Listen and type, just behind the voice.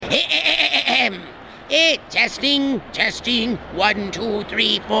Testing. 1, 2,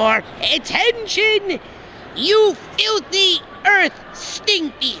 3, 4. Attention! You filthy earth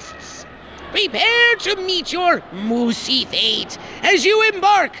stink beasts! Prepare to meet your moosey fate as you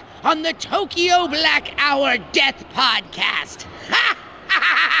embark on the Tokyo Black Hour Death Podcast.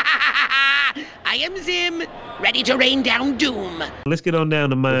 I am Zim, ready to rain down doom. Let's get on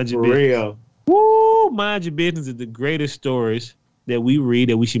down to Mind Your Business. Real. Woo! Mind Your Business is the greatest stories that we read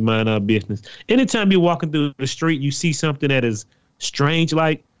that we should mind our business. Anytime you're walking through the street, you see something that is strange,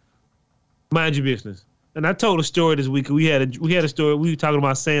 like mind your business. And I told a story this week. We had a story. We were talking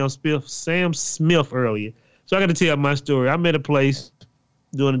about Sam Smith earlier. So I got to tell you my story. I'm at a place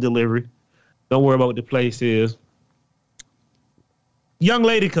doing a delivery. Don't worry about what the place is. Young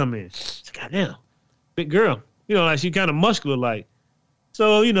lady come in. She's goddamn big girl. You know, like she kind of muscular like.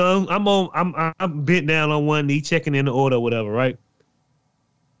 So you know, I'm bent down on one knee, checking in the order, or whatever, right?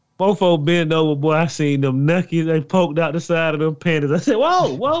 Both folks bent over, boy. I seen them knuckles. They poked out the side of them panties. I said,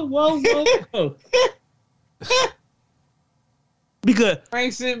 whoa. Because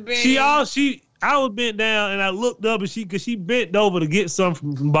I was bent down and I looked up and she bent over to get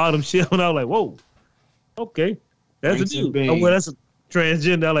something from the bottom shelf and I was like, whoa, okay, that's a dude. Oh, well, that's a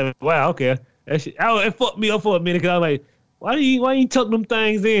transgender. I was like, wow, okay. It fucked me up for a minute because I was like, why you tuck them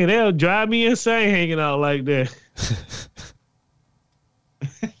things in? They'll drive me insane hanging out like that.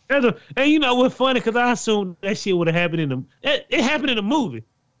 And you know what's funny? Because I assumed that shit would have happened it happened in a movie,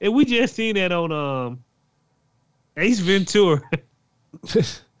 and we just seen that on Ace Ventura.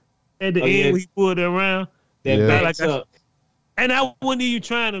 At the end, we pulled it around. And I wasn't even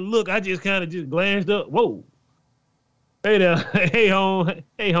trying to look. I just kind of just glanced up. Whoa! Hey there, hey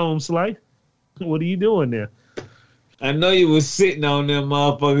home slice. What are you doing there? I know you was sitting on them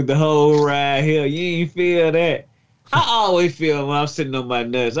motherfuckers the whole ride here. You ain't feel that. I always feel when I'm sitting on my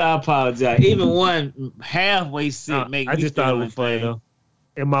nuts. I apologize. Even one halfway sit make me. I just thought it was funny though.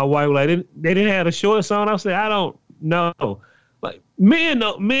 And my wife was like, they didn't have the shorts on. I said, I don't know. Like men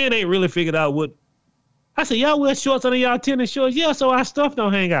ain't really figured out what. I said, y'all wear shorts under y'all tennis shorts? Yeah, so our stuff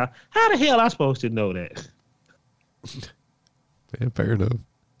don't hang out. How the hell I supposed to know that? Yeah, fair enough.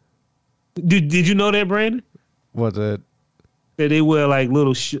 Did you know that, Brandon? What's that? That they wear like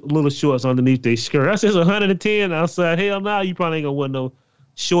little shorts underneath their skirt. I said it's 110 outside. Hell no, you probably ain't gonna wear no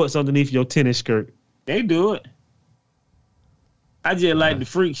shorts underneath your tennis skirt. They do it. I just like the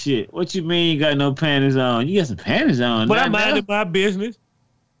freak shit. What you mean you got no panties on? You got some panties on. But I minded my business.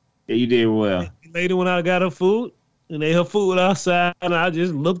 Yeah, you did well. The lady when I got her food and ate her food outside, and I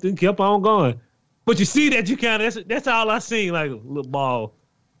just looked and kept on going. But you see that you kind of that's all I seen, like a little ball.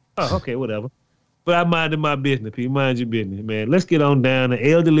 Oh, okay, whatever. But I minded my business, Pete. Mind your business, man. Let's get on down. An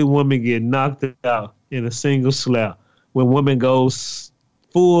elderly woman get knocked out in a single slap when woman goes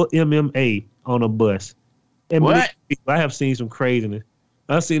full MMA on a bus. And what? I have seen some craziness.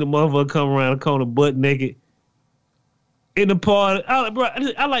 I seen a motherfucker come around the corner butt naked in the party.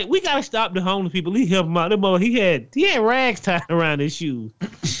 I like, we gotta stop the homeless people. He help him out. He had rags tied around his shoes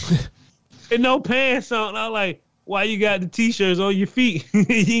and no pants on. I was like, why you got the t-shirts on your feet? You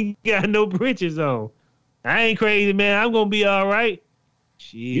ain't got no britches on. I ain't crazy, man. I'm gonna be all right.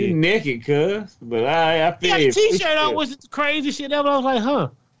 Shit. You naked, cuz. But I feel you. Yeah, the t-shirt on was the crazy shit ever. I was like, huh.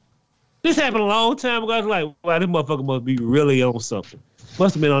 This happened a long time ago. I was like, wow, this motherfucker must be really on something.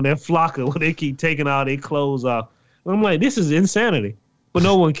 Must have been on that flocker where they keep taking all their clothes off. And I'm like, this is insanity. But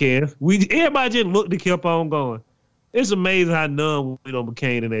no one cares. Everybody just looked and kept on going. It's amazing how numb we don't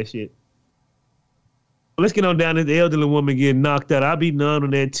became in that shit. Let's get on down to the elderly woman getting knocked out. I'll be numb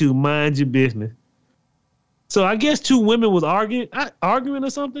on that too. Mind your business. So I guess two women was arguing or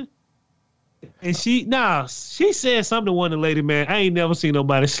something. And she said something to one of the lady, man. I ain't never seen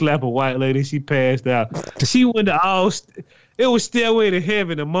nobody slap a white lady. She passed out. She went to it was Stairway to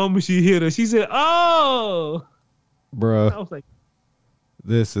Heaven. The moment she hit her, she said, "Oh, bruh." I was like,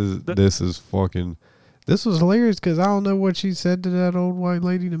 this was hilarious because I don't know what she said to that old white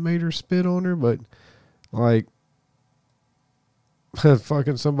lady that made her spit on her, but like,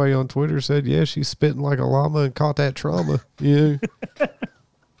 fucking somebody on Twitter said, yeah, she's spitting like a llama and caught that trauma. Yeah.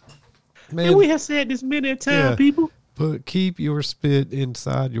 Man, and we have said this many times, people. But keep your spit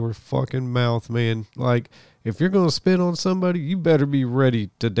inside your fucking mouth, man. Like, if you're going to spit on somebody, you better be ready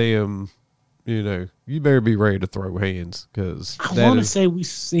to you better be ready to throw hands. Because I want to say we've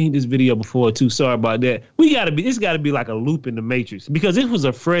seen this video before, too. Sorry about that. It's got to be like a loop in the Matrix because this was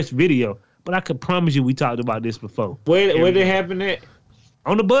a fresh video. But I could promise you we talked about this before. Where did it happen at?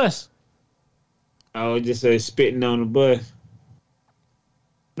 On the bus. Oh, it just said spitting on the bus.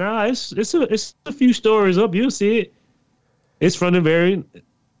 Nah, it's a few stories up. You'll see it. It's from the very...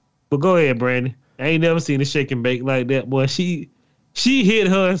 But go ahead, Brandon. I ain't never seen a shake and bake like that, boy. She hit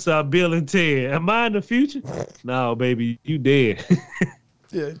her and saw Bill and Ted. Am I in the future? No, baby, you dead.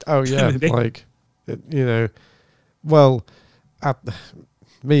 Yeah. Oh yeah. Like, you know, well,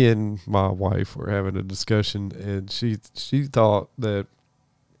 me and my wife were having a discussion, and she thought that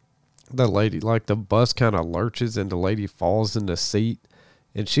the lady, like the bus kind of lurches and the lady falls in the seat,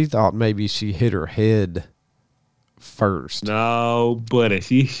 and she thought maybe she hit her head first. No,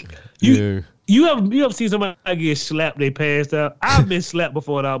 buddy. Yeah. You ever seen somebody get slapped, they passed out? I've been slapped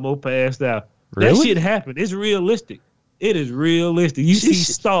before and almost passed out. Really? That shit happened. It's realistic. It is realistic. You see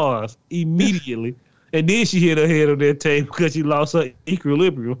stars immediately. And then she hit her head on that table because she lost her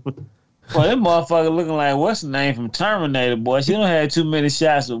equilibrium. Boy, that motherfucker looking like what's the name from Terminator, boy. She don't have too many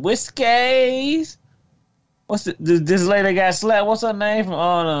shots of whiskeys. What's this lady that got slapped? What's her name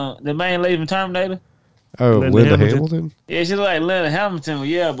from the main lady from Terminator? Oh, Linda Linda Hamilton. Hamilton? Yeah, she look like Linda Hamilton,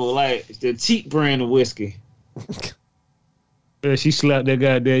 yeah, but like the cheap brand of whiskey. Yeah, she slapped that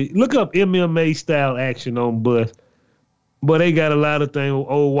guy there. Look up MMA style action on bus. But they got a lot of things.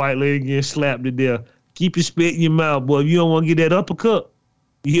 Old white lady getting slapped to death. Keep your spit in your mouth, boy. If you don't want to get that uppercut,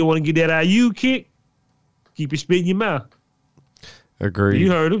 you want to get that IU kick, keep your spit in your mouth. Agreed.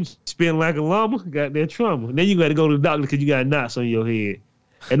 You heard him spitting like a llama, got that trauma. And then you got to go to the doctor because you got knots on your head.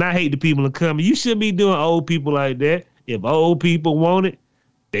 And I hate the people that come. You shouldn't be doing old people like that. If old people want it,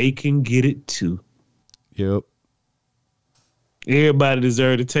 they can get it too. Yep. Everybody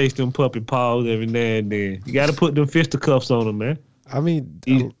deserves to taste them puppy paws every now and then. You got to put them fisticuffs on them, man. I mean,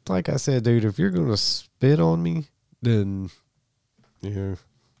 Yeah. like I said, dude, if you're going to spit on me, then, you know,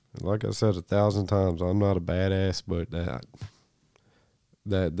 like I said 1,000 times, I'm not a badass, but that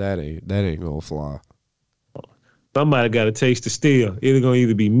ain't going to fly. Somebody got to taste the steel. It's going to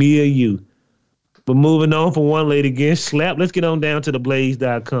either be me or you. But moving on from one lady getting slapped, let's get on down to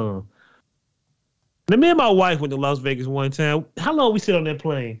theblaze.com. Now, me and my wife went to Las Vegas one time. How long we sit on that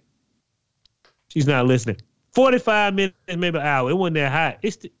plane? She's not listening. 45 minutes, maybe an hour. It wasn't that hot.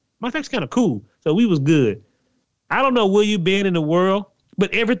 Matter of fact, it's kind of cool. So we was good. I don't know where you been in the world,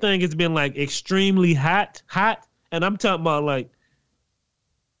 but everything has been like extremely hot. And I'm talking about like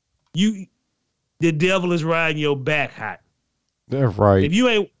the devil is riding your back hot. That's right. If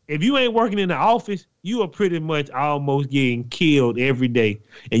you ain't working in the office, you are pretty much almost getting killed every day,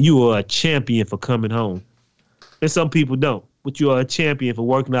 and you are a champion for coming home. And some people don't, but you are a champion for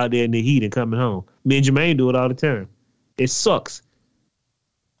working out there in the heat and coming home. Me and Jermaine do it all the time. It sucks.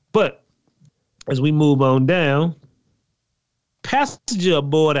 But as we move on down, passenger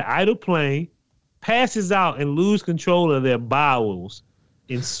aboard an idle plane passes out and lose control of their bowels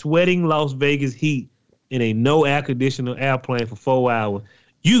in sweating Las Vegas heat in a no air conditioner airplane for 4 hours.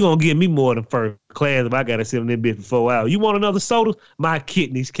 You gonna give me more than first class if I gotta sit on that bitch for 4 hours. You want another soda? My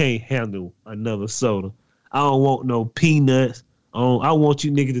kidneys can't handle another soda. I don't want no peanuts. I want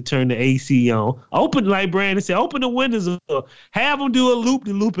you niggas to turn the AC on. Open, like Brandon said, open the windows up. Have them do a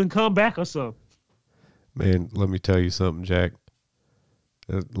loop-de-loop and come back or something. Man, let me tell you something, Jack.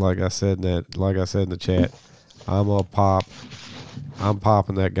 Like I said in the chat, I'm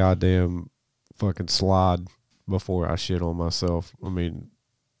popping that goddamn fucking slide before I shit on myself. I mean,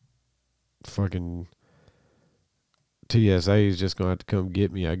 fucking TSA is just gonna have to come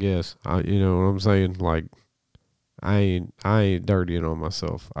get me, I guess. You know what I'm saying? Like, I ain't dirtying on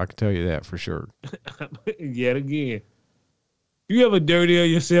myself. I can tell you that for sure. Yet again. You ever dirty on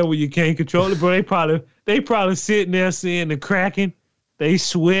yourself when you can't control it, bro? They probably sitting there seeing the cracking. They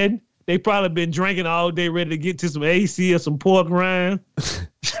sweating. They probably been drinking all day, ready to get to some AC or some pork rinds.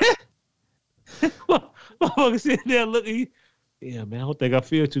 Motherfucker sitting there looking. Yeah, man, I don't think I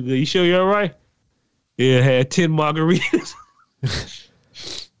feel too good. You sure you're all right? Yeah, I had 10 margaritas.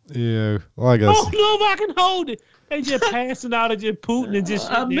 Yeah, like I Oh, no, I can hold it. They just passing out and just pooting and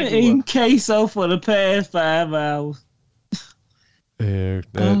just I've shitting been everywhere. eating queso for the past 5 hours. Yeah,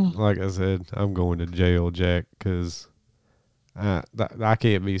 like I said, I'm going to jail, Jack, because I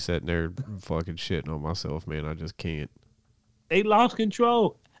can't be sitting there fucking shitting on myself, man. I just can't. They lost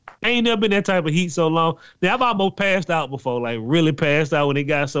control. I ain't never been that type of heat so long. Now, I've almost passed out before, like really passed out when it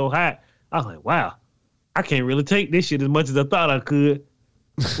got so hot. I was like, wow, I can't really take this shit as much as I thought I could.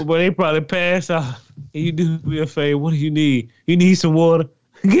 But boy, they probably pass out. And you do me a favor. What do you need? You need some water?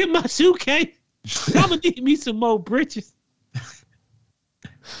 Get my suitcase. I'm going to need me some more britches.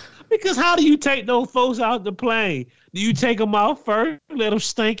 Because how do you take those folks out the plane? Do you take them out first, let them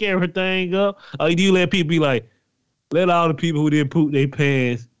stink everything up? Or do you let people be like, let all the people who didn't poop their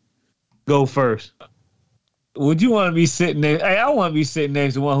pants go first? Would you want to be sitting there? Hey, I want to be sitting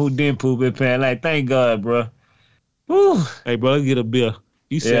next to one who didn't poop his pants. Like, thank God, bro. Whew. Hey, bro, let's get a beer.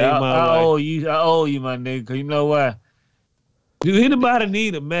 You saved my I life. owe you, my nigga. 'Cause you know what? Do anybody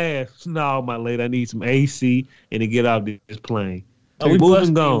need a mask? No, my lady. I need some AC and to get off this plane. We moving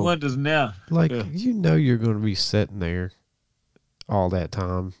busting these gone. windows now. Like, Yeah. you know you're going to be sitting there all that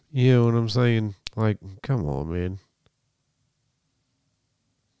time. You know what I'm saying? Like, come on, man.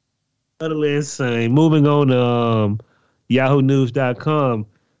 Utterly insane. Moving on to YahooNews.com.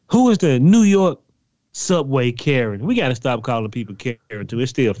 Who is the New York subway Karen? We got to stop calling people Karen, too.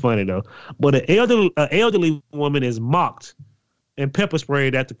 It's still funny, though. But an elderly woman is mocked and pepper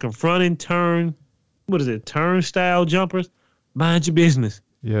sprayed after confronting turnstile jumpers. Mind your business.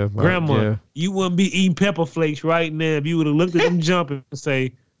 Yeah, Grandma, yeah. you wouldn't be eating pepper flakes right now if you would have looked at them jumpers and say,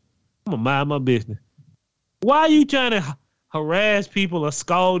 I'm going to mind my business. Why are you trying to harass people or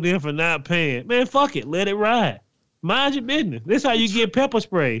scold them for not paying? Man, fuck it. Let it ride. Mind your business. This how you get pepper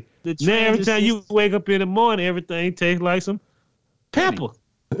spray. Now every time you wake up in the morning, everything tastes like some pepper.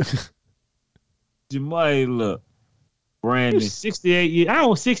 Jamai, look. You're Brandon. 68 years. I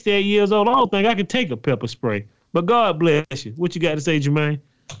was 68 years old. I don't think I can take a pepper spray. But God bless you. What you got to say, Jermaine?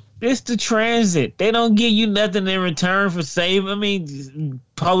 It's the transit. They don't give you nothing in return for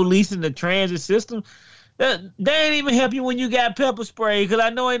policing the transit system. They ain't even help you when you got pepper spray, because I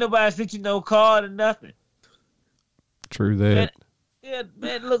know ain't nobody sent you no card or nothing. True that.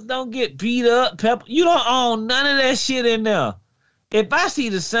 Man, look, don't get beat up. Pepper, you don't own none of that shit in there. If I see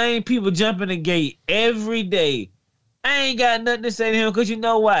the same people jumping the gate every day, I ain't got nothing to say to him, because you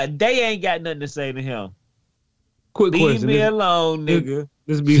know what? They ain't got nothing to say to him. Quick Leave question. me alone, nigga.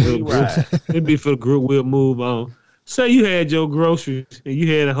 This be for the group. This be for the group. We'll move on. Say you had your groceries and you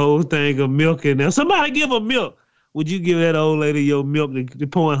had a whole thing of milk in there. Somebody give her milk. Would you give that old lady your milk to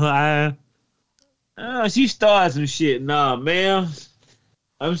pour in her eye? Oh, she started some shit. Nah, man.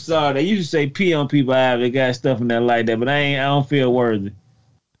 I'm sorry. They used to say pee on people's eyes. They got stuff in there like that, but I don't feel worthy.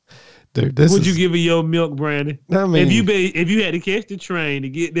 Dude, Would you give her your milk, Brandon? I mean, if you had to catch the train to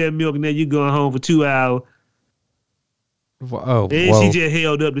get that milk and then you going home for 2 hours, and she just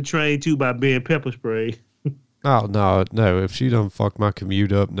held up the train too by being pepper sprayed. Oh, no. If she done fuck my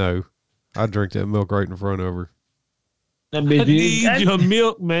commute up, no. I'd drink that milk right in front of her. I need your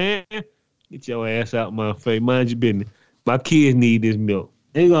milk, man. Get your ass out my face. Mind your business. My kids need this milk.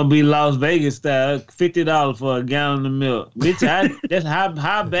 It's gonna be Las Vegas style, $50 for a gallon of milk. Bitch, that's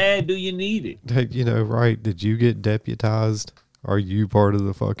how bad do you need it? Hey, you know, right? Did you get deputized? Are you part of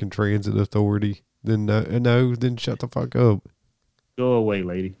the fucking transit authority? Then no, then shut the fuck up. Go away,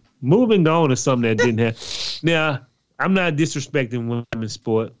 lady. Moving on to something that didn't happen. Now, I'm not disrespecting women's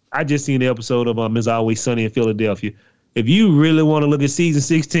sport. I just seen the episode of It's Always Sunny in Philadelphia. If you really want to look at season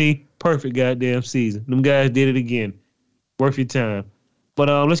 16, perfect goddamn season. Them guys did it again. Worth your time. But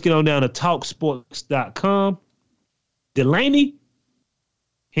let's get on down to TalkSports.com. Delaney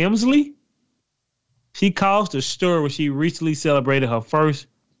Hemsley, she caused a stir when she recently celebrated her first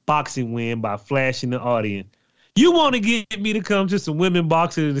boxing win by flashing the audience. You want to get me to come to some women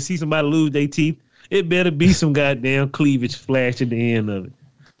boxing to see somebody lose their teeth? It better be some goddamn cleavage flash at the end of it.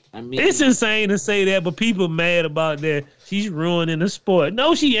 I mean, It's insane to say that, but people mad about that. She's ruining the sport.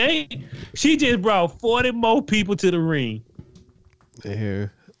 No, she ain't. She just brought 40 more people to the ring. Yeah,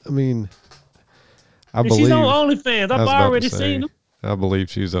 I mean, And she's on OnlyFans. I've already seen them. I believe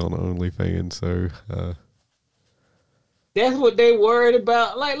she's on OnlyFans, so that's what they worried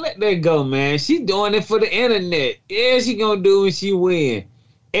about. Like, let that go, man. She doing it for the internet. Yeah, she gonna do when she win.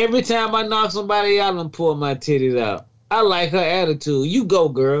 Every time I knock somebody out, I'm pull my titties out. I like her attitude. You go,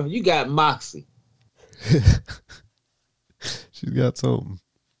 girl. You got moxie. she's got something.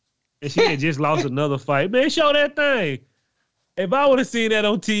 And she had just lost another fight. Man, show that thing. If I would have seen that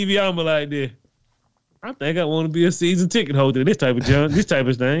on TV, I'm like this. I think I want to be a season ticket holder to this type of junk, this type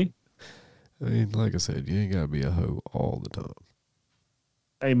of thing. I mean, like I said, you ain't gotta be a hoe all the time.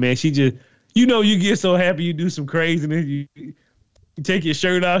 Hey man, she just, you get so happy you do some craziness. You take your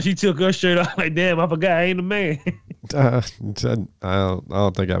shirt off. She took her shirt off. Like, damn, I forgot I ain't a man. I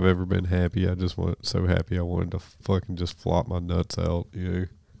don't think I've ever been happy. I just so happy I wanted to fucking just flop my nuts out. You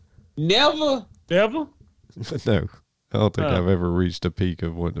know. Never. No. I don't think I've ever reached a peak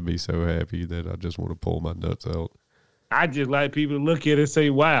of wanting to be so happy that I just want to pull my nuts out. I just like people to look at it and say,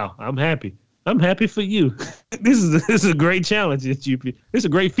 wow, I'm happy. I'm happy for you. This is a great challenge that this is a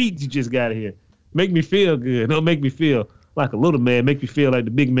great feat you just got here. Make me feel good. Don't make me feel like a little man. Make me feel like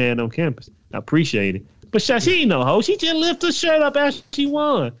the big man on campus. I appreciate it. But she ain't no hoe. She just lifted her shirt up after she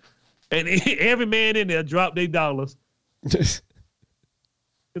won. And every man in there dropped their dollars. Because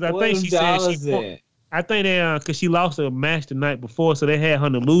I think she said I think they because she lost a match the night before, so they had her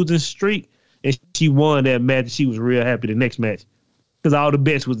on the losing streak, and she won that match. She was real happy the next match. because all the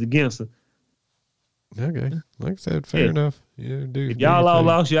bets was against her. Okay, like I said, fair enough. Yeah, dude. If y'all all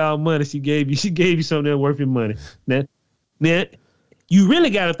lost y'all money, she gave you something that worth your money. Now, you really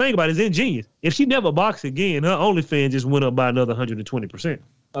got to think about it. It's ingenious. If she never boxed again, her OnlyFans just went up by another 120%.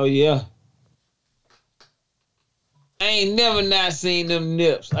 Oh yeah. I ain't never not seen them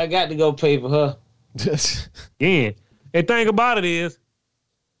nips. I got to go pay for her. Yeah. And thing about it is,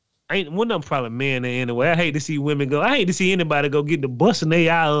 ain't one of them probably men there anyway. I hate to see women go. I hate to see anybody go get the busting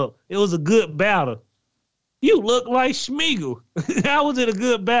their eye up. It was a good battle. You look like Schmeagle. How was it a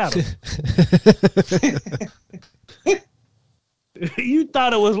good battle? You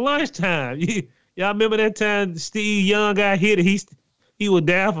thought it was lunchtime. Y'all remember that time Steve Young got hit? He was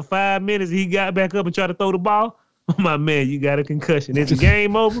down for 5 minutes and he got back up and tried to throw the ball. Oh, my man, you got a concussion. Is the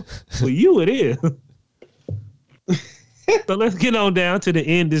game over? For you, it is. So let's get on down to the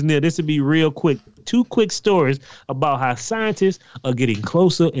end. This will be real quick. 2 quick stories about how scientists are getting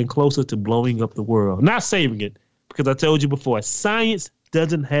closer and closer to blowing up the world. Not saving it, because I told you before, science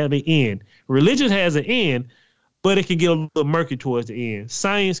doesn't have an end. Religion has an end, but it can get a little murky towards the end.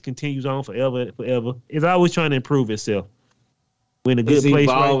 Science continues on forever. It's always trying to improve itself. We're in a good place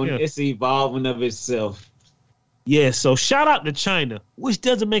right now. It's evolving of itself. Yeah, so shout out to China, which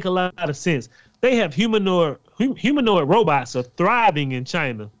doesn't make a lot of sense. They have humanoid robots are thriving in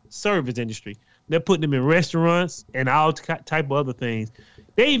China, service industry. They're putting them in restaurants and all type of other things.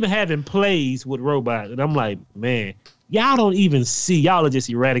 They even having plays with robots. And I'm like, man, y'all don't even see. Y'all are just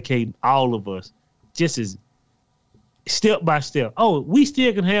eradicating all of us. Just as step by step. Oh, we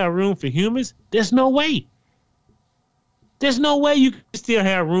still can have room for humans? There's no way. There's no way you can still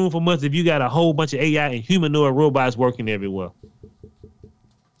have room for us if you got a whole bunch of AI and humanoid robots working everywhere.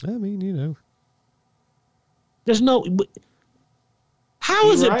 I mean, you know. There's no...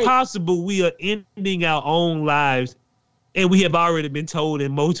 How is it possible we are ending our own lives and we have already been told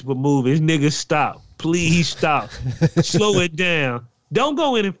in multiple movies, niggas, stop. Please stop. Slow it down. Don't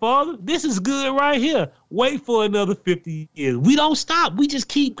go any farther. This is good right here. Wait for another 50 years. We don't stop. We just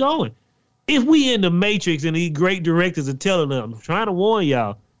keep going. If we in the Matrix and these great directors are telling them, I'm trying to warn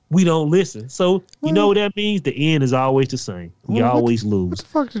y'all, we don't listen. So, you know what that means? The end is always the same. You always lose. What the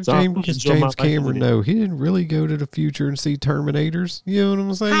fuck did James Cameron know? He didn't really go to the future and see Terminators. You know what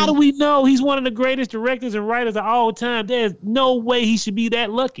I'm saying? How do we know? He's one of the greatest directors and writers of all time. There's no way he should be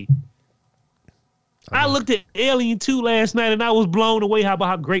that lucky. I looked at Alien 2 last night and I was blown away about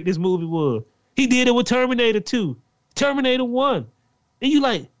how great this movie was. He did it with Terminator 2, Terminator 1. And you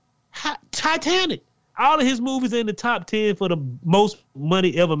like, Titanic. All of his movies are in the top 10 for the most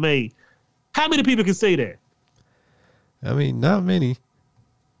money ever made. How many people can say that? I mean, not many.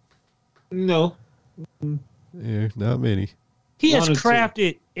 No. Yeah, not many. He has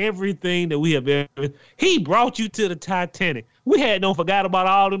crafted everything that we have ever. He brought you to the Titanic. We don't forgot about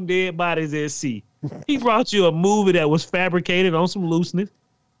all them dead bodies at sea. He brought you a movie that was fabricated on some looseness.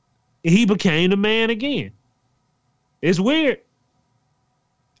 And he became the man again. It's weird.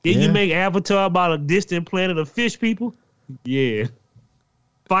 Then you make Avatar about a distant planet of fish people? Yeah.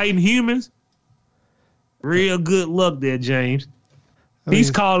 Fighting humans? Real good luck there, James. He's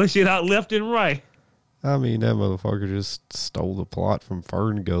calling shit out left and right. I mean, that motherfucker just stole the plot from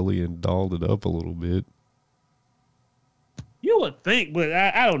Fern Gully and dolled it up a little bit. You would think, but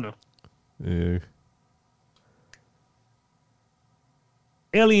I don't know. Yeah.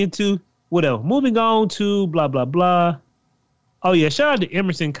 Alien 2, what else? Moving on to blah, blah, blah. Oh, yeah. Shout out to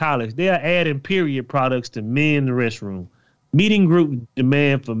Emerson College. They are adding period products to men's restroom. Meeting group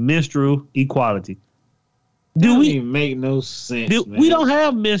demand for menstrual equality. Do we even make no sense? Man. We don't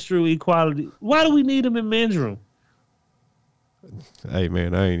have menstrual equality. Why do we need them in men's room? Hey,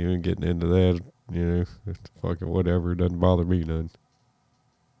 man, I ain't even getting into that. You know, fucking whatever. It doesn't bother me none.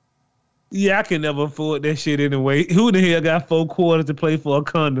 Yeah, I can never afford that shit anyway. Who the hell got $4 to play for a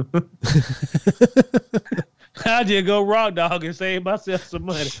condom? I just go raw dog and save myself some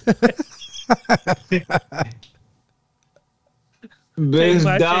money. Best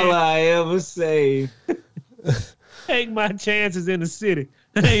dollar I ever saved. Take my chances in the city.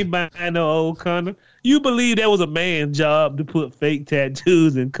 I ain't buying no old condom. You believe that was a man's job to put fake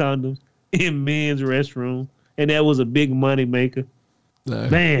tattoos and condoms in men's restroom, and that was a big money maker? No.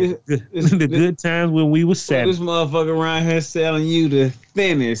 Man, the good times when we were savage. This motherfucker around here selling you the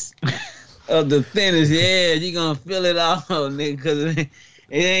thinnest of the thinnest. Yeah, you gonna feel it all, nigga, because it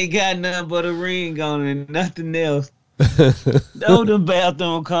ain't got nothing but a ring on it and nothing else. Don't the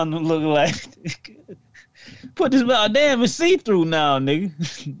bathroom condom look like? Put this out. Damn, it's see-through now, nigga.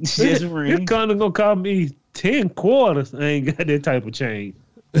 Just ring. This condom gonna cost me $10. I ain't got that type of change.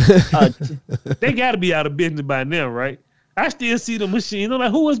 They gotta be out of business by now, right? I still see the machines. I'm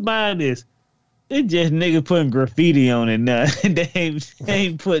like, who was buying this? They just niggas putting graffiti on it now. they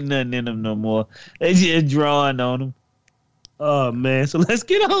ain't putting nothing in them no more. They just drawing on them. Oh, man. So let's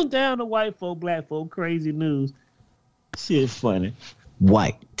get on down to white folk, black folk, crazy news. Shit funny.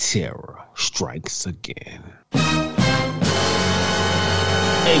 White terror strikes again.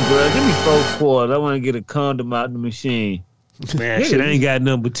 Hey, bro, give me 4 quarters. I want to get a condom out the machine. Man, shit, I ain't got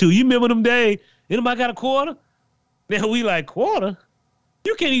number 2. You remember them days? Anybody got a quarter? Now we like, quarter?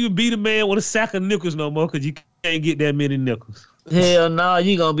 You can't even beat a man with a sack of nickels no more because you can't get that many nickels. Hell no,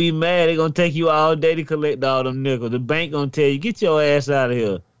 you gonna be mad. They gonna take you all day to collect all them nickels. The bank gonna tell you, get your ass out of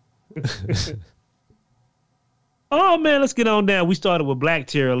here. Oh, man, let's get on down. We started with black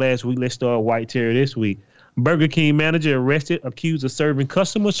terror last week. Let's start white terror this week. Burger King manager arrested, accused of serving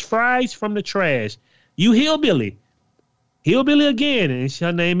customers fries from the trash. You hillbilly. Hillbilly again, and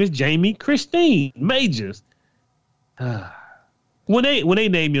her name is Jamie Christine Majors. When they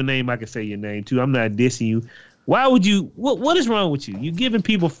name your name, I can say your name too. I'm not dissing you. Why would you? What is wrong with you? You giving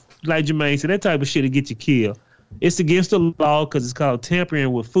people like Jermaine said that type of shit to get you killed. It's against the law because it's called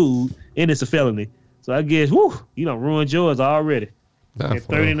tampering with food and it's a felony. So I guess, you done ruined yours already. At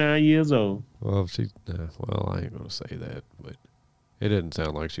 39 years old. Well, I ain't gonna say that, but it didn't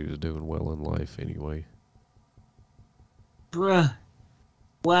sound like she was doing well in life anyway. Bruh,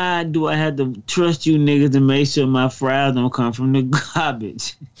 why do I have to trust you niggas to make sure my fries don't come from the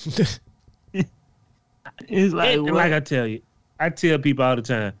garbage? It's like I tell you, I tell people all the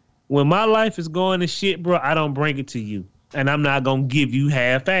time, when my life is going to shit, bro, I don't bring it to you. And I'm not going to give you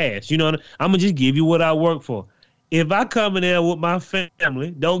half-ass. You know what I'm going to just give you what I work for. If I come in there with my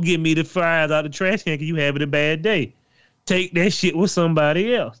family, don't give me the fries out of the trash can because you having a bad day. Take that shit with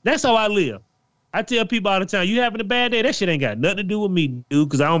somebody else. That's how I live. I tell people all the time, you having a bad day, that shit ain't got nothing to do with me, dude,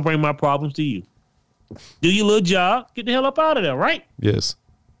 because I don't bring my problems to you. Do your little job. Get the hell up out of there, right? Yes.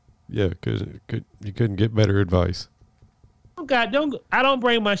 Yeah, because you couldn't get better advice. God, I don't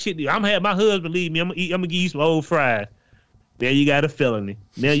bring my shit to you. My husband leave me. I'm gonna give you some old fries. There you got a felony.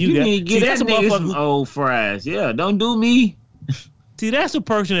 Now you got need to get that nigga some old fries. Yeah, don't do me. See, that's a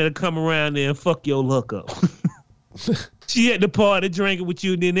person that'll come around there and fuck your luck up. She at the party drinking with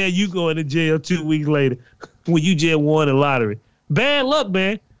you, and then now you going to jail 2 weeks later when you just won the lottery. Bad luck,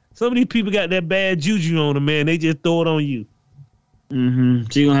 man. Some of these people got that bad juju on them, man. They just throw it on you. Mm-hmm.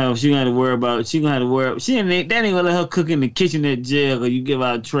 She gonna have to worry about. That ain't gonna let her cook in the kitchen at jail, or you give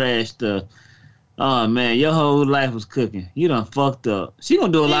out trash stuff. Oh man, your whole life was cooking. You done fucked up. She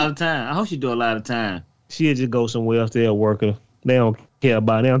gonna do a lot of time. I hope she do a lot of time. She'll just go somewhere else. They'll work her. They don't care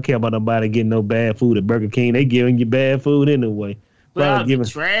about nobody getting no bad food at Burger King. They giving you bad food anyway. But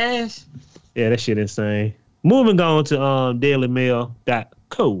trash. Yeah, that shit insane. Moving on to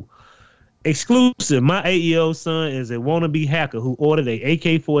DailyMail.co. Exclusive. My 8-year-old son is a wannabe hacker who ordered a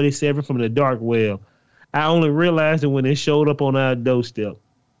AK-47 from the dark web. I only realized it when it showed up on our doorstep.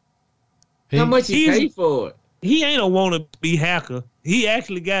 How much he paid for it? He ain't a wannabe hacker. He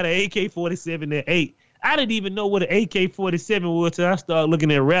actually got an AK-47 at 8. I didn't even know what an AK-47 was until I started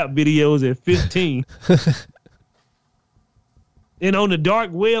looking at rap videos at 15. And on the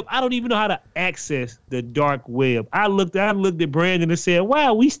dark web, I don't even know how to access the dark web. I looked at Brandon and said,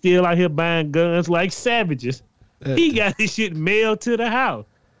 wow, we still out here buying guns like savages. He got his shit mailed to the house.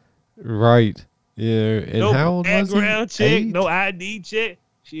 Right. Yeah. And no how old was he? Background check, 8? no ID check.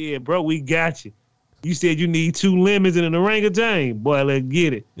 Shit, bro, we got you. You said you need 2 lemons and an orangutan. Boy, let's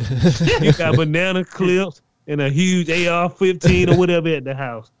get it. You got banana clips and a huge AR-15 or whatever at the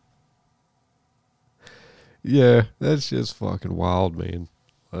house. Yeah, that's just fucking wild, man.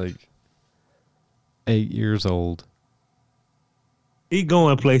 Like, 8 years old. He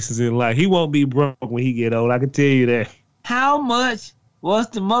going places in life. He won't be broke when he get old. I can tell you that. How much was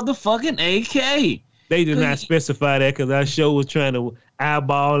the motherfucking AK? They did not specify that because our show was trying to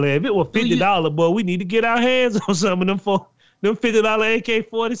eyeball that. If it was $50, boy, we need to get our hands on some of them $50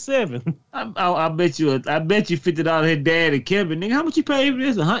 AK-47. I bet you $50 his dad and Kevin. Nigga, how much you pay for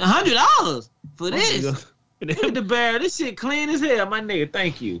this? $100 for this? Look at the barrel. This shit clean as hell, my nigga.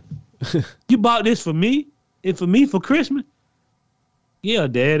 Thank you. You bought this for me? And for me for Christmas? Yeah,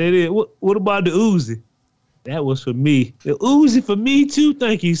 Dad, it is. What about the Uzi? That was for me. The Uzi for me too.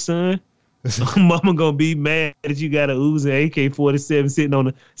 Thank you, son. Mama gonna be mad that you got a Uzi AK-47 sitting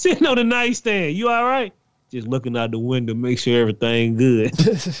on the nightstand. You all right? Just looking out the window, make sure everything good.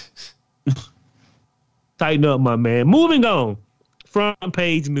 Tighten up, my man. Moving on. Front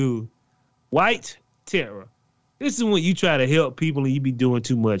page news. White terror. This is when you try to help people and you be doing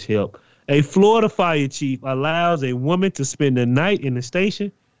too much help. A Florida fire chief allows a woman to spend the night in the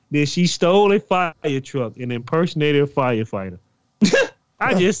station that she stole a fire truck and impersonated a firefighter.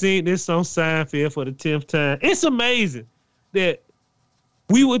 I just seen this on Seinfeld for the 10th time. It's amazing that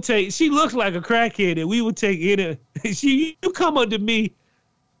we would take. She looks like a crackhead, and we would take any. You come up to me,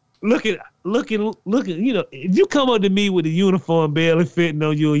 looking. You know, if you come up to me with a uniform barely fitting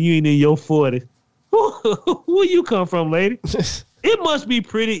on you, and you ain't in your 40s, where you come from, lady? It must be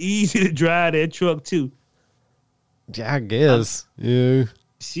pretty easy to drive that truck too. Yeah, I guess. Yeah.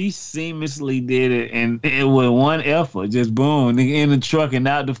 She seamlessly did it, and it was one effort. Just boom, nigga in the truck and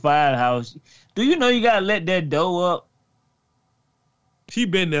out the firehouse. Do you know you gotta let that door up? She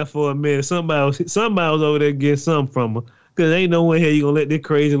been there for a minute. Somebody was over there to get something from her. Cause ain't no way here you gonna let this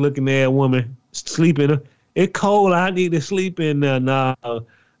crazy looking ass woman sleep in her. It's cold. I need to sleep in there. Nah.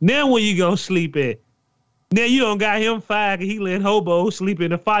 Now where you gonna sleep at? Now you don't got him fired cause he let hobo sleep in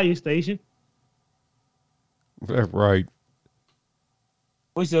the fire station. Right.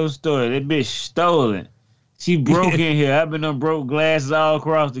 What's your story? That bitch stolen. She broke in here. I've been broke glasses all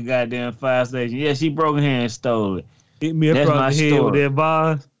across the goddamn fire station. Yeah, she broke in here and stole it. Hit me across the head with that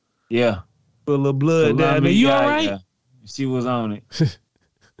vase. Yeah. Full of blood down there. You all right? Yeah. She was on it.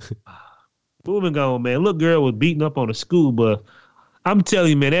 Moving on, man. Little girl was beaten up on a school bus. I'm telling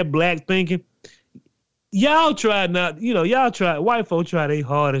you, man, that black thinking. Y'all try white folk try their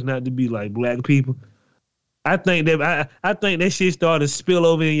hardest not to be like black people. I think that shit started to spill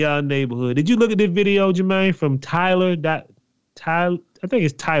over in y'all neighborhood. Did you look at this video, Jermaine, from Tyler? I think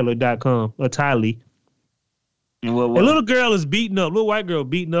it's Tyler.com or Tylee. And what? A little girl is beaten up, little white girl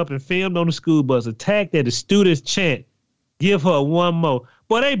beaten up and filmed on the school bus, attacked at the students chant, "Give her one more."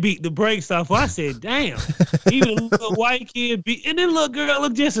 Boy, they beat the brakes off her. I said, damn. Even a little white kid beat, and then little girl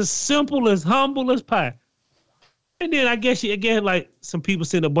looked just as simple, as humble as pie. And then I guess like some people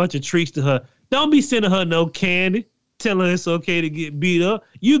sent a bunch of treats to her. Don't be sending her no candy, telling her it's okay to get beat up.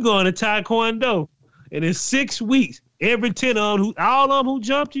 You going to Taekwondo, and in 6 weeks, every 10 of them, all of them who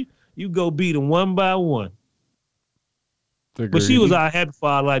jumped you, you go beat them one by one. Agreed. But she was all happy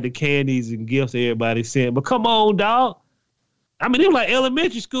for like the candies and gifts everybody sent. But come on, dog. I mean, it was like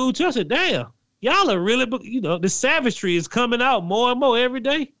elementary school too. I said, damn, y'all are really, the savagery is coming out more and more every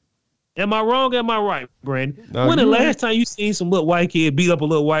day. Am I wrong? Am I right, Brandon? No, when the last time you seen some little white kid beat up a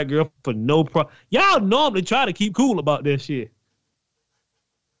little white girl for no problem? Y'all normally try to keep cool about that shit.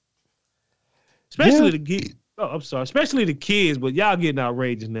 Especially the kids. Oh, I'm sorry. Especially the kids, but y'all getting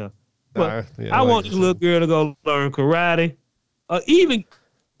outrageous now. But I want this little girl to go learn karate. Even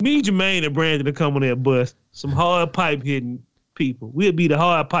me, Jermaine, and Brandon to come on that bus. Some hard pipe hitting people. We'll be the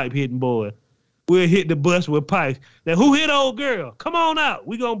hard pipe hitting boy. We'll hit the bus with pipes. Now, who hit old girl? Come on out.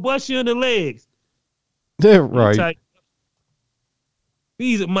 We gonna bust you in the legs. Yeah, right.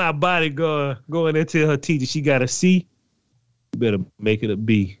 These are my bodyguard. Go in there and tell her teacher she got a C. You better make it a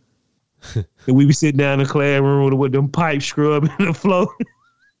B. And we be sitting down in the classroom with them pipes scrubbing the floor.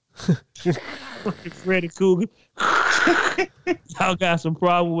 Freddy Cougar. Y'all got some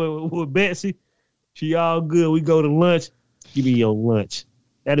problem with Betsy? She all good. We go to lunch. Give me your lunch.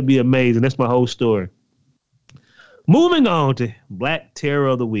 That'd be amazing. That's my whole story. Moving on to Black Terror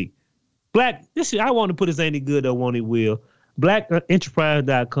of the Week. I want to put this ain't it good, though, won't it will.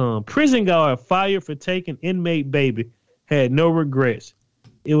 BlackEnterprise.com. Prison guard fired for taking inmate baby. Had no regrets.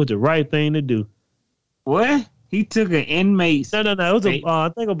 It was the right thing to do. What? He took an inmate. No. It was I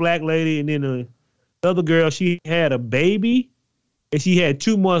think a black lady, and then the other girl, she had a baby, and she had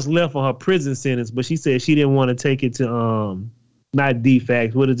 2 months left on her prison sentence, but she said she didn't want to take it to not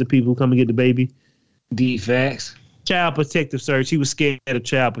DFACS. What is the people who come and get the baby? DFACS. Child Protective Service. She was scared of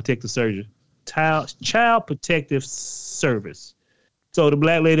Child Protective Service. Child Protective Service. So the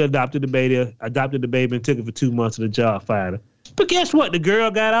black lady adopted the baby and took it for 2 months, and the job fired her. But guess what? The girl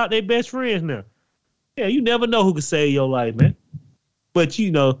got out. They best friends now. Yeah, you never know who can save your life, man. But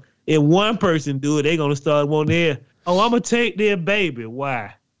if one person do it, they gonna start wanting their. Oh, I'm gonna take their baby.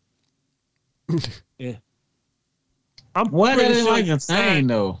 Why? Yeah. What is like a thing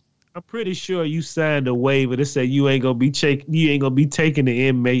though? I'm pretty sure you signed a waiver that said you ain't gonna be taking the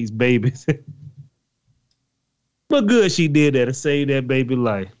inmates' babies. But good she did that to save that baby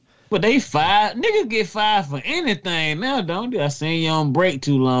life. But they fired. Niggas get fired for anything now, don't they? I seen you on break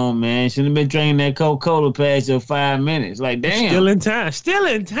too long, man. Shouldn't have been drinking that Coca-Cola past your 5 minutes. Like, damn. Still in time. Still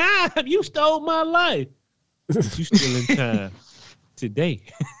in time. You stole my life. But you still in time. Today.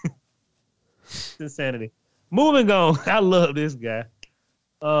 It's insanity. Moving on. I love this guy.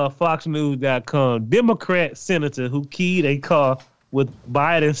 FoxNews.com. Democrat senator who keyed a car with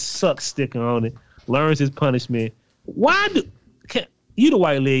Biden suck sticker on it learns his punishment. You the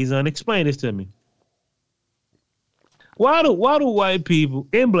white liaison, explain this to me. Why do white people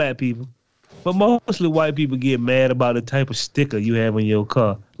and black people, but mostly white people, get mad about the type of sticker you have on your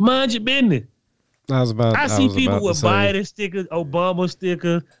car? Mind your business. I see people with Biden stickers, Obama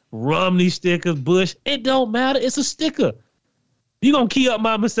stickers, Romney stickers, Bush. It don't matter. It's a sticker. You gonna key up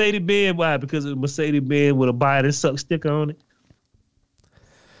my Mercedes-Benz? Why? Because it's a Mercedes-Benz with a Biden suck sticker on it.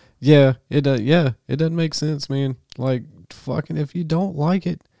 Yeah, it does. Yeah, it doesn't make sense, man. Like, fucking, if you don't like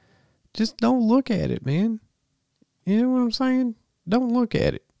it, just don't look at it, man. You know what I'm saying? Don't look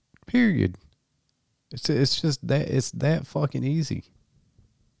at it. Period. It's just that, it's that fucking easy.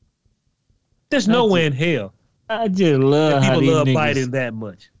 There's no way in hell I just love how people these love niggas, Biden that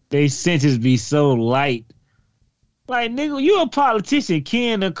much. they sentence be so light. Like, nigga, you a politician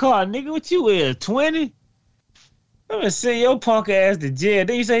carrying a car. Nigga, what you is, 20? I'm gonna send your punk ass to jail.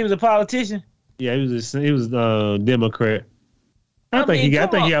 Did you say he was a politician? Yeah, he was Democrat. I think he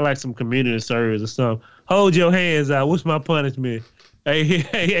got like some community service or something. Hold your hands out. What's my punishment?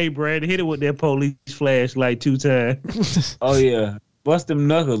 Hey, Brad, hit it with that police flashlight 2 times. Oh, yeah. Bust them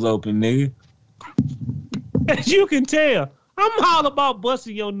knuckles open, nigga. As you can tell, I'm all about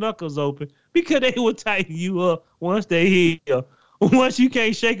busting your knuckles open because they will tighten you up once they heal. Once you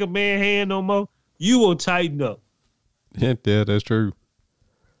can't shake a man's hand no more, you will tighten up. Yeah, that's true.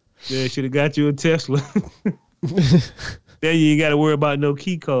 Yeah, should have got you a Tesla. Then you ain't got to worry about no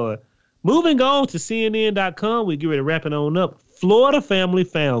key card. Moving on to CNN.com, we get ready to wrap it on up. Florida family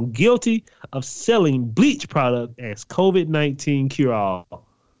found guilty of selling bleach product as COVID-19 cure-all.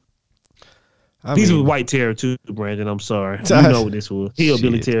 These were white terror too, Brandon. I'm sorry. You know what this was.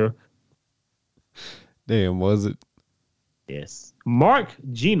 Hillbilly terror. Damn, was it? Yes. Mark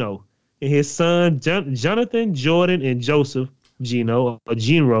Gino and his son Jonathan, Jordan, and Joseph Gino,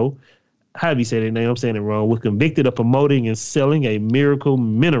 however you say their name, I'm saying it wrong, was convicted of promoting and selling a miracle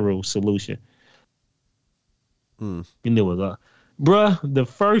mineral solution. And it was the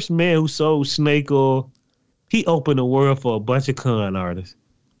first man who sold snake oil, he opened the world for a bunch of con artists.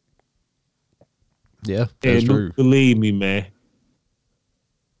 Yeah, that's true. Believe me, man,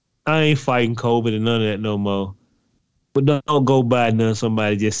 I ain't fighting COVID and none of that no more. But don't go buy none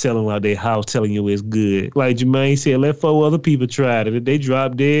somebody just selling out their house telling you it's good. Like Jermaine said, let 4 other people try it. If they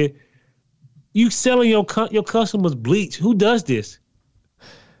drop dead, you selling your customers bleach. Who does this?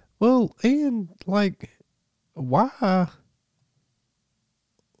 Well, and like, why?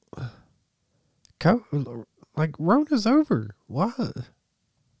 Like, Rona's over. Why?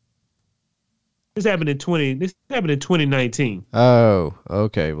 This happened in 2019. Oh,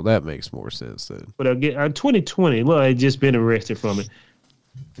 okay. Well, that makes more sense then. But again, 2020, look, I just been arrested from it.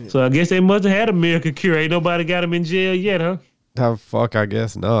 So I guess they must have had a miracle cure. Ain't nobody got him in jail yet, huh? Oh, fuck, I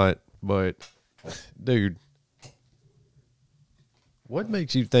guess not. But, dude, what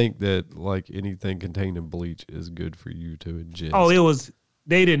makes you think that, like, anything containing bleach is good for you to ingest? Oh,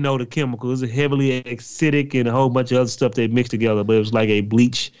 they didn't know the chemical. It was heavily acidic and a whole bunch of other stuff they mixed together, but it was like a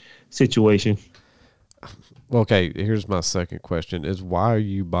bleach situation. Okay, here's my second question is why are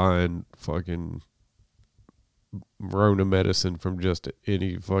you buying fucking Rona medicine from just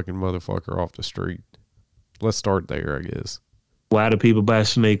any fucking motherfucker off the street? Let's start there, I guess. Why do people buy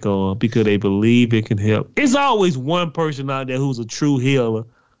snake oil? Because they believe it can help. It's always one person out there who's a true healer.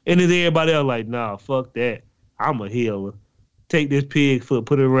 And then everybody else like, nah, fuck that. I'm a healer. Take this pig foot,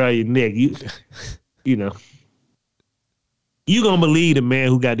 put it around your neck. You know. You gonna believe the man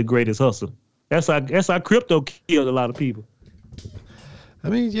who got the greatest hustle. That's how crypto killed a lot of people. I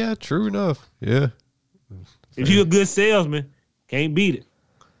mean, yeah, true enough. Yeah. If you're a good salesman, can't beat it.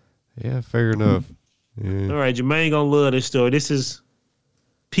 Yeah, fair enough. Yeah. All right, Jermaine gonna love this story. This is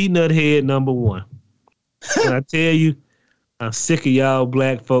Peanut Head number 1. And I tell you, I'm sick of y'all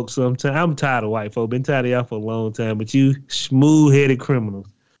black folks sometimes. I'm tired of white folk. Been tired of y'all for a long time, but you smooth-headed criminals.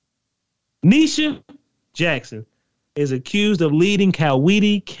 Nisha Jackson is accused of leading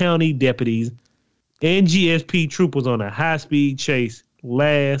Coweta County deputies and GSP troopers on a high-speed chase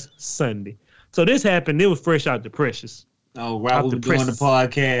last Sunday. So this happened. It was fresh out the Precious. Oh, right. We were doing the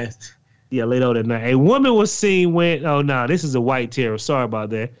podcast. Yeah, late on that night. A woman was seen when... Oh, no, this is a white terror. Sorry about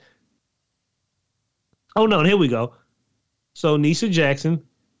that. Oh, no, here we go. So Nisha Jackson,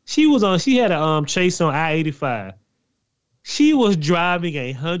 she had a chase on I-85. She was driving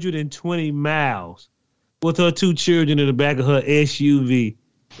 120 miles with her 2 children in the back of her SUV,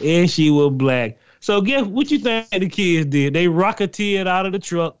 and she was black. So guess what you think the kids did? They rocketeered out of the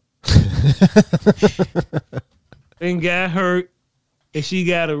truck and got hurt, and she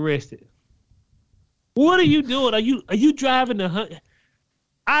got arrested. What are you doing? Are you driving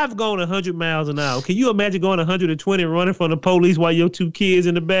I've gone 100 miles an hour. Can you imagine going 120 running from the police while your 2 kids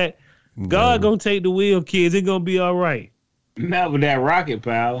in the back? No. God gonna take the wheel, kids. It's gonna be all right. Not with that rocket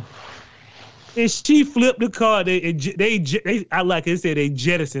power. And she flipped the car. I like it said they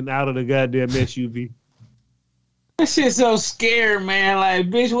jettisoned out of the goddamn SUV. That shit so scary, man. Like,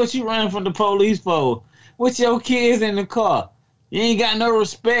 bitch, what you running from the police for? With your kids in the car. You ain't got no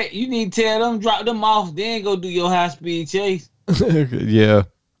respect. You need to tell them, drop them off, then go do your high-speed chase. Yeah,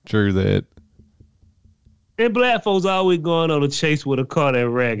 true that. And black folks always going on a chase with a car that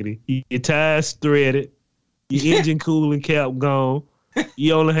raggedy. Your tires threaded. Your engine cooling cap gone.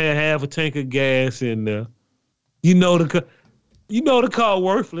 You only had half a tank of gas in there. You know the car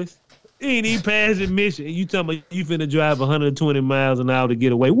worthless. It ain't even past admission. You talking about you finna drive 120 miles an hour to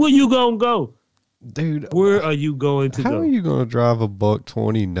get away. Where you gonna go? Dude, where are you going to go? How are you gonna drive a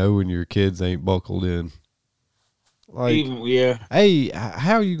 $120 knowing your kids ain't buckled in? Like, yeah. A,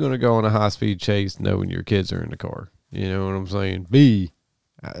 how are you gonna go on a high speed chase knowing your kids are in the car? You know what I'm saying? B,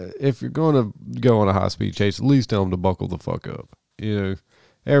 if you're gonna go on a high speed chase, at least tell them to buckle the fuck up. You know,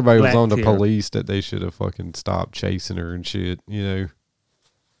 everybody was on the police that they should have fucking stopped chasing her and shit. You know,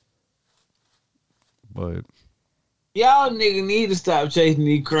 but. Y'all niggas need to stop chasing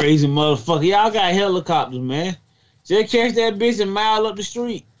these crazy motherfuckers. Y'all got helicopters, man. Just catch that bitch and mile up the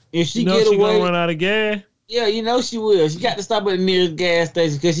street. If she get away, gonna run out of gas. Yeah, you know she will. She got to stop at the nearest gas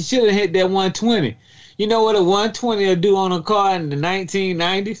station because she should have hit that 120. You know what a 120 will do on a car in the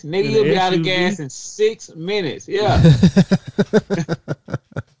 1990s? Nigga, you'll be out of gas in 6 minutes. Yeah.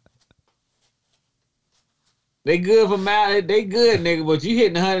 They good for mile. They good, nigga. But you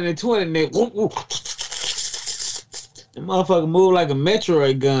hitting 120, nigga. Whoop, whoop. That motherfucker move like a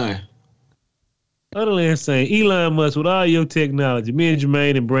Metroid gun. Utterly insane. Elon Musk, with all your technology, me and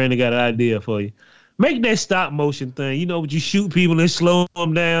Jermaine and Brandon got an idea for you. Make that stop motion thing. You know, what you shoot people and slow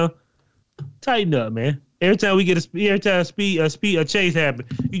them down. Tighten up, man. Every time a chase happen,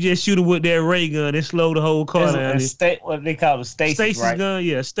 you just shoot them with that ray gun and slow the whole car down. What they call a stasis, right? Gun,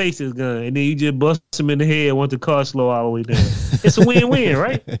 yeah, stasis gun, and then you just bust them in the head once the car slow all the way down. It's a win-win,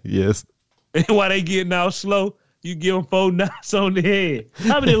 right? Yes. And while they getting out slow, you give them 4 knocks on the head.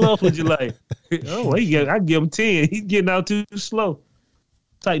 How many lumps would you like? Oh, I give him 10. He's getting out too slow.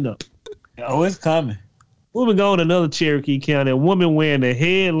 Tighten up. Oh, it's coming. Moving on to another Cherokee County. A woman wearing a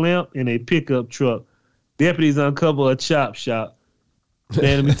headlamp in a pickup truck. Deputies uncover a chop shop.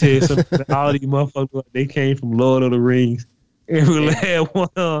 Man, let me tell you something. All these motherfuckers, they came from Lord of the Rings. And really had one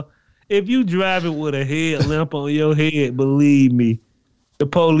on. If you driving with a headlamp on your head, believe me, the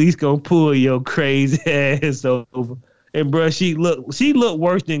police gonna pull your crazy ass over. And bruh, she look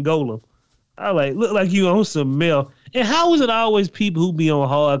worse than Golem. I look like you on some milk. And how is it always people who be on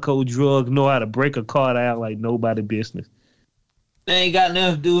hardcore drugs know how to break a car out like nobody business? They ain't got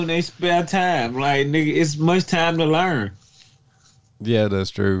nothing to do in their spare time. Like, nigga, it's much time to learn. Yeah, that's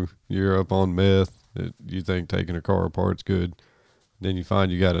true. You're up on meth. You think taking a car apart's good. Then you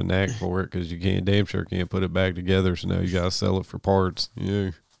find you got a knack for it because you damn sure can't put it back together. So now you got to sell it for parts.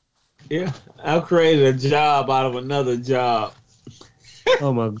 Yeah. Yeah. I created a job out of another job.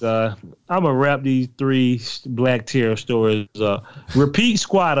 Oh my God. I'm going to wrap these 3 Black Terror stories up. Repeat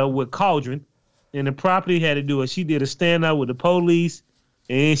squatter with cauldron. And the property had to do it. She did a standout with the police.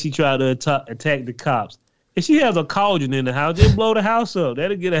 And she tried to attack the cops. If she has a cauldron in the house, just blow the house up.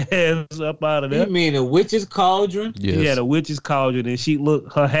 That'll get her ass up out of there. You mean a witch's cauldron? Yes. She had a witch's cauldron, and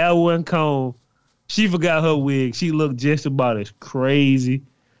her hair wasn't combed. She forgot her wig. She looked just about as crazy.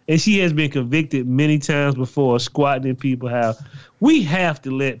 And she has been convicted many times before of squatting in people's house. We have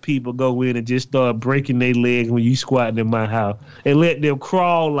to let people go in and just start breaking their legs when you squatting in my house and let them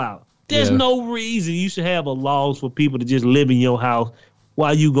crawl out. There's no reason you should have a laws for people to just live in your house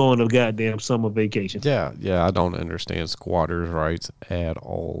while you go on a goddamn summer vacation. Yeah, I don't understand squatters' rights at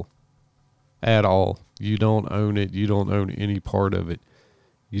all. At all. You don't own it. You don't own any part of it.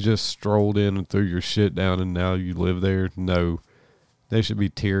 You just strolled in and threw your shit down and now you live there? No. They should be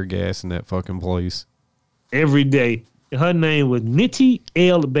tear gassing that fucking place. Every day. Her name was Nitty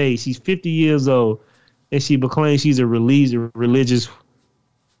L. Bay. She's 50 years old. And she proclaims she's a religious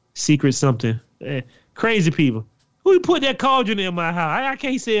secret something. Crazy people. Who put that cauldron in my house? I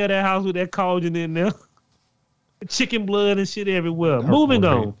can't sell that house with that cauldron in there. Chicken blood and shit everywhere. Moving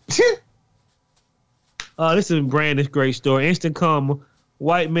on. This is Brandon's great story. Instant karma.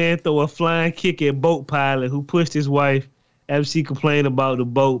 White man throw a flying kick at boat pilot who pushed his wife after she complained about the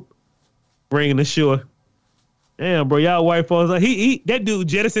boat bringing ashore. Damn, bro, y'all white folks, like that dude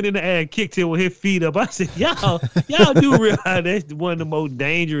jettisoned in the air and kicked him with his feet up. I said, y'all do realize that's one of the most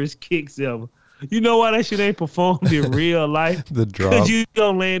dangerous kicks ever. You know why that shit ain't performed in real life? The drop. Because you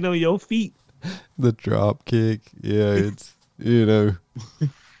gonna land on your feet. The drop kick. Yeah, it's, you know.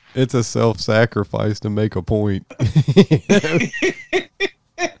 It's a self-sacrifice to make a point.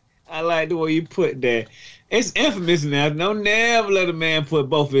 I like the way you put that. It's infamous now. Don't never let a man put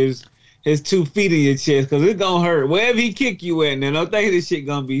both his 2 feet in your chest because it's gonna hurt. Wherever he kick you at now, don't think this shit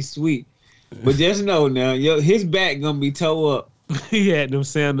gonna be sweet. But just know now, his back gonna be toe up. He had them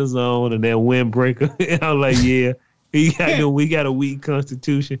sandals on and that windbreaker. And I was like, yeah, we got a weak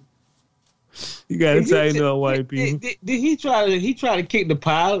constitution. You gotta tighten up, white people. Did he try to kick the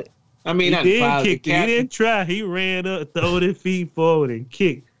pilot? I mean, not the pilot. He didn't try. He ran up, throwed his feet forward, and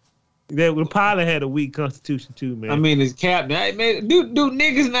kicked. The pilot had a weak constitution too, man. I mean, his captain. Man, do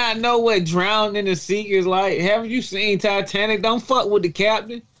niggas not know what drowning in the sea is like? Haven't you seen Titanic? Don't fuck with the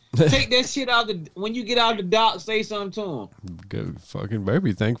captain. Take that shit out when you get out the dock. Say something to him. Go fucking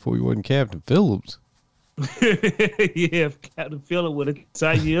baby. Thankful he wasn't Captain Phillips. Yeah, if Captain Phillips would have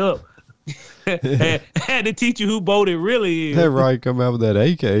tightened you up. had to teach you who boat it really is. That right, come out with that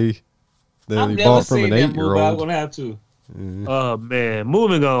AK that he bought from an 8-year-old. I'm gonna have to. Oh man,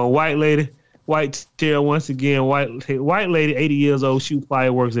 moving on. White tail once again. White lady, 80 years old, shoot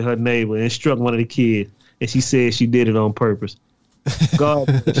fireworks at her neighbor and struck one of the kids, and she said she did it on purpose. God.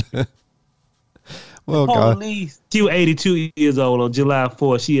 Well, God. Police. She was 82 years old on July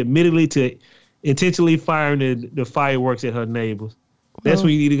 4th. She admitted to intentionally firing the fireworks at her neighbors. That's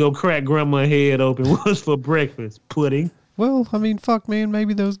when you need to go crack grandma's head open. What's for breakfast? Pudding. Well, I mean, fuck, man.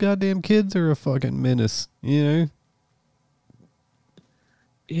 Maybe those goddamn kids are a fucking menace, you know?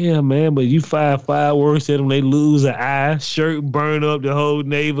 Yeah, man, but you fire fireworks at them, they lose an eye, shirt burn up the whole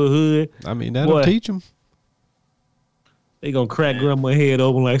neighborhood. I mean, that'll teach them. They gonna crack grandma's head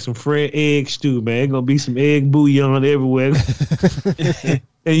open like some Fred egg stew, man. Gonna be some egg bouillon everywhere.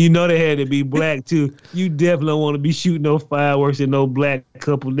 And you know they had to be black too. You definitely don't want to be shooting no fireworks at no black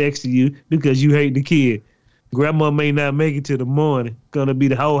couple next to you because you hate the kid. Grandma may not make it to the morning. Gonna be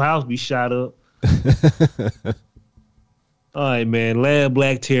the whole house be shot up. All right, man. Last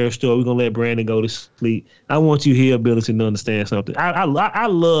Black Terror story. We're gonna let Brandon go to sleep. I want you hillbillies to understand something. I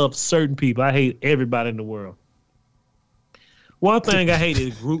love certain people. I hate everybody in the world. One thing I hate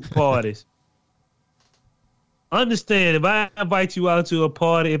is group parties. Understand, if I invite you out to a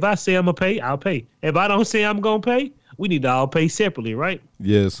party, if I say I'm going to pay, I'll pay. If I don't say I'm going to pay, we need to all pay separately, right?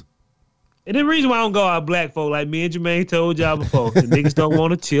 Yes. And the reason why I don't go out black folk, like me and Jermaine told y'all before, the niggas don't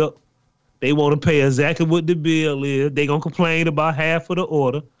want to tip. They want to pay exactly what the bill is. They going to complain about half of the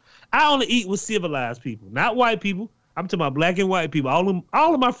order. I only eat with civilized people, not white people. I'm talking about black and white people.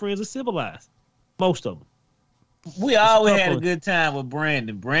 All of my friends are civilized. Most of them. We always had a good time with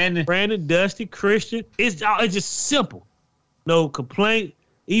Brandon. Brandon, Dusty, Christian. It's just simple. No complaint.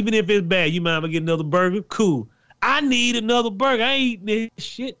 Even if it's bad, you mind if I get another burger? Cool. I need another burger. I ain't eating this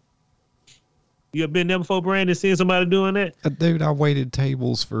shit. You ever been there before, Brandon, seeing somebody doing that? Dude, I waited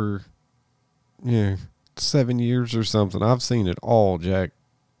tables for 7 years or something. I've seen it all, Jack.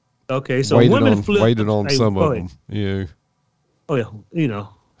 Okay, so women waited on some of them. Yeah. Oh, yeah. You know.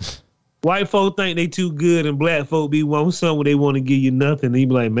 White folk think they too good and black folk be wanting something where they want to give you nothing. And you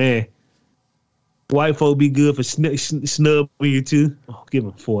be like, man, white folk be good for snubbing you too. Oh, give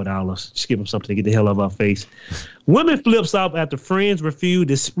them $4. Just give them something to get the hell out of our face. Women flips off after friends refused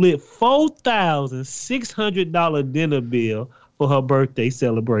to split $4,600 dinner bill for her birthday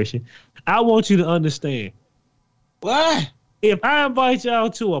celebration. I want you to understand. What? If I invite y'all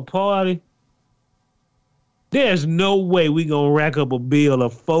to a party, there's no way we gonna rack up a bill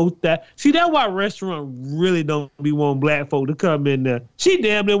of $4,000. See, that's why restaurant really don't be wanting black folk to come in there. She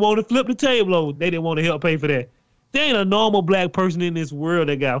damn near want to flip the table over. They didn't want to help pay for that. There ain't a normal black person in this world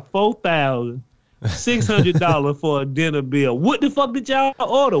that got $4,600 for a dinner bill. What the fuck did y'all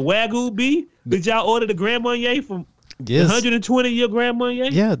order? Wagyu beef? Did y'all order the Grand Marnier from 120-year Grand Marnier?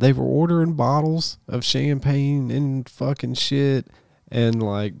 Yeah, they were ordering bottles of champagne and fucking shit and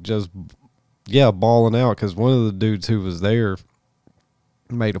like just... Yeah, balling out because one of the dudes who was there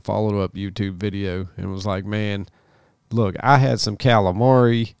made a follow-up YouTube video and was like, man, look, I had some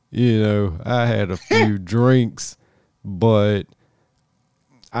calamari, I had a few drinks, but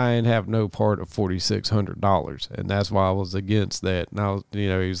I ain't have no part of $4,600. And that's why I was against that. And I was, he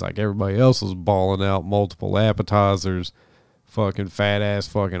was like, everybody else was balling out multiple appetizers, fucking fat-ass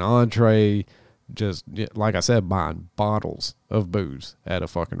fucking entree, just like I said, buying bottles of booze at a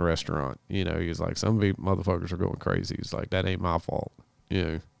fucking restaurant. He was like, some motherfuckers are going crazy. He's like, that ain't my fault.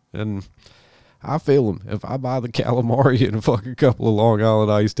 And I feel him. If I buy the calamari and a fucking couple of Long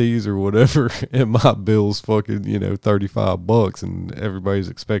Island iced teas or whatever, and my bill's fucking, $35 and everybody's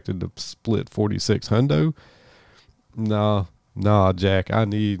expected to split 46 hundo. Nah, Jack, I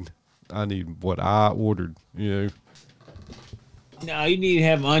need what I ordered, No, you need to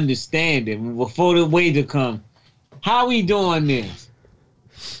have understanding before the wager come. How we doing this?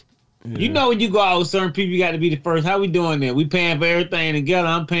 Yeah. You know when you go out with certain people, you got to be the first. How we doing this? We paying for everything together.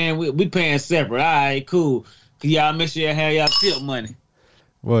 I'm paying. We paying separate. All right, cool. Cause y'all make sure you have y'all tip money.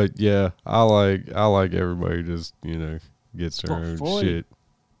 But yeah, I like everybody just gets their own 40. shit.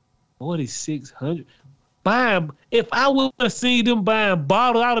 4,600. Buying. If I would have seen them buying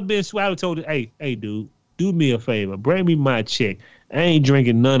bottles, I'd have been. I would have told them, hey, dude, do me a favor, bring me my check. I ain't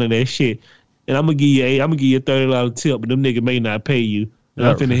drinking none of that shit, and I'm gonna give you a $30 tip, but them niggas may not pay you. And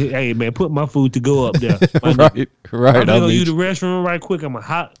I'm finna, hey man, put my food to go up there. right. I'm finna go use the restroom right quick. I'm a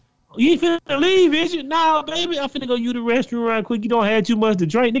hot. You ain't finna leave, is you? Nah, baby, I'm finna go use the restroom right quick. You don't have too much to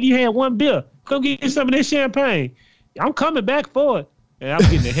drink, nigga. You had one beer. Come get some of that champagne. I'm coming back for it. And I'm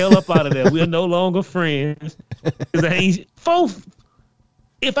getting the hell up out of there. We're no longer friends. Cause I ain't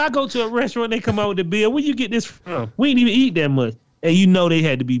if I go to a restaurant, they come out with the bill. Where you get this from? We ain't even eat that much. And you know they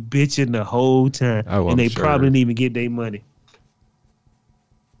had to be bitching the whole time. And they probably didn't even get their money.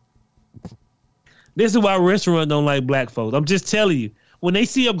 This is why restaurants don't like black folks. I'm just telling you. When they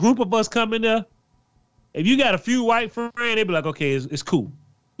see a group of us coming there, if you got a few white friends, they be like, okay, it's cool.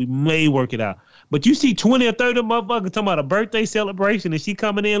 We may work it out. But you see 20 or 30 motherfuckers talking about a birthday celebration and she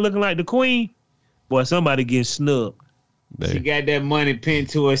coming in looking like the queen, boy, somebody getting snubbed. She got that money pinned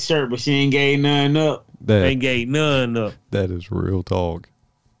to her shirt, but she ain't gave none up. Ain't gave none up. That is real talk.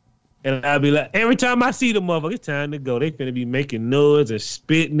 And I be like, every time I see the motherfucker, it's time to go. They finna be making noise and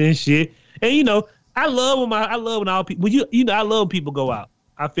spitting and shit. And I love when all people. I love when people go out.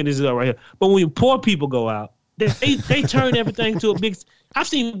 I finish it up right here. But when poor people go out, they turn everything to a big. I've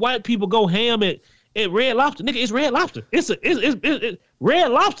seen white people go ham at Red Lobster. Nigga, it's Red Lobster. It's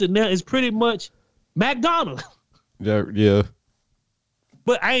Red Lobster now is pretty much McDonald's. Yeah.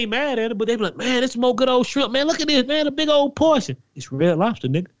 But I ain't mad at it. But they be like, man, it's more good old shrimp. Man, look at this, man, a big old portion. It's Red Lobster,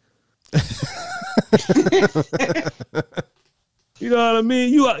 nigga. You know what I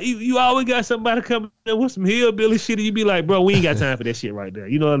mean? You always got somebody coming in with some hillbilly shit, and you be like, bro, we ain't got time for that shit right there.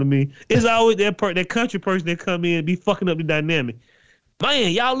 You know what I mean? It's always that country person that come in and be fucking up the dynamic.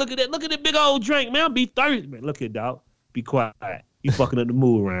 Man, y'all look at that big old drink, man. Be thirsty, man. Look at dog. Be quiet. You fucking up the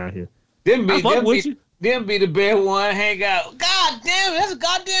mood around here. Them be the best one. Hang out. God damn, that's a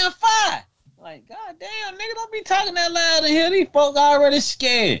goddamn fire. Like, god damn, nigga, don't be talking that loud in here. These folks already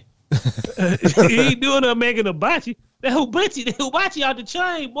scared. He ain't doing her making a bocce. That hibachi out the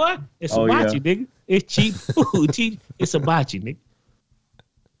chain, boy. It's hibachi, nigga. It's cheap food. It's hibachi, nigga.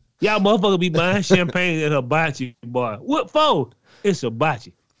 Y'all motherfucker be buying champagne at hibachi, boy. What for? It's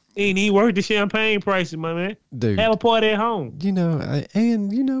hibachi. Ain't even worth the champagne prices, my man. Dude. Have a party at home.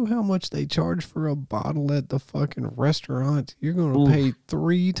 And you know how much they charge for a bottle at the fucking restaurant? You're going to pay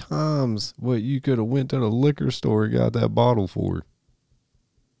 3 times what you could have went to the liquor store and got that bottle for.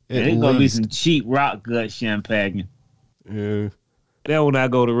 It's going to be some cheap rock gut champagne. Yeah. That when I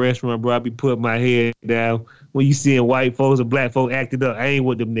go to the restaurant, bro, I be putting my head down. When you seeing white folks or black folks acting up, I ain't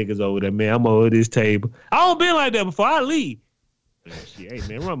with them niggas over there, man. I'm over this table. I don't been like that before I leave. Shit, hey,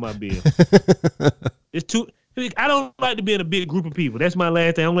 man, run my bill. I don't like to be in a big group of people. That's my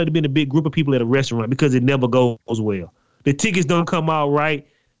last thing. I don't like to be in a big group of people at a restaurant because it never goes well. The tickets don't come out right.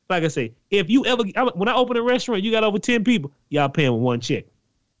 Like I say, when I open a restaurant, you got over 10 people, y'all paying with one check.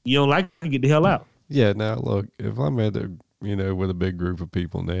 You don't like it, get the hell out. Yeah, now look, if I'm at with a big group of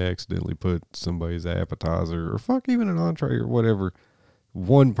people and they accidentally put somebody's appetizer or fuck even an entree or whatever,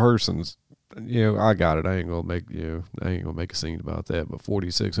 one person's, I got it. I ain't gonna make a scene about that. But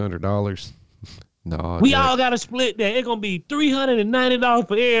 $4,600, no. We all gotta split that. It's gonna be $390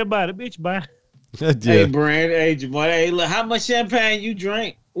 for everybody, bitch. Bye. Yeah. Hey, Brand, hey, Jamal, hey, look, how much champagne you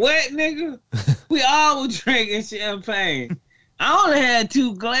drink? What, nigga? We all were drinking champagne. I only had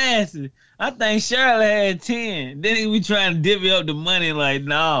 2 glasses. I think Shirley had 10. Then he was trying to divvy up the money like,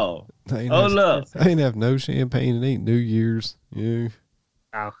 no. Hold up. I ain't have no champagne. It ain't New Year's. Yeah.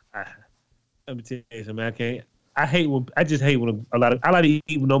 Let me tell you something. I just hate when I like to eat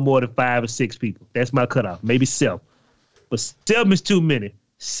with no more than 5 or 6 people. That's my cutoff. Maybe 7. But 7 is too many.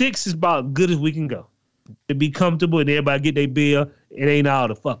 6 is about good as we can go. To be comfortable and everybody get their bill, it ain't all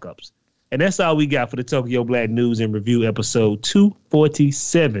the fuck ups. And that's all we got for the Tokyo Black News and Review episode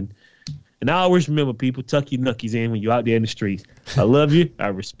 247. And I always remember, people, tuck your knuckies in when you're out there in the streets. I love you. I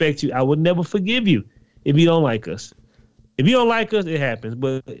respect you. I will never forgive you if you don't like us. If you don't like us, it happens.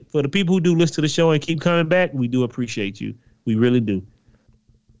 But for the people who do listen to the show and keep coming back, we do appreciate you. We really do.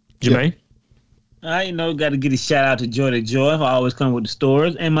 Jermaine? I got to get a shout out to Joy the Joy for always coming with the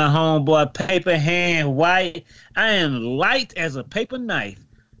stores. And my homeboy, Paper Hand White. I am light as a paper knife.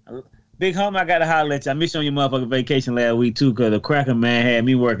 Big homie, I gotta holler at you. I missed you on your motherfucking vacation last week too, cause the Cracker Man had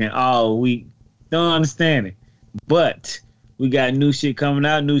me working all week. Don't understand it. But we got new shit coming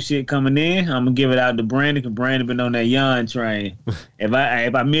out, new shit coming in. I'm gonna give it out to Brandon, cause Brandon been on that yawn train. If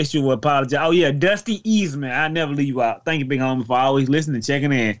I missed you, I apologize. Oh yeah, Dusty Eastman. I never leave you out. Thank you, big homie, for always listening,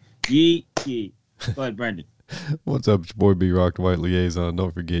 checking in. Yee. Go ahead, Brandon. What's up? It's your boy B Rock, the White Liaison.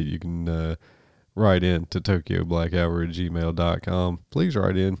 Don't forget you can write in to TokyoBlackHour@gmail.com. Please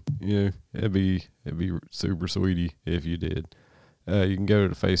write in. You know, it'd be super sweetie if you did. You can go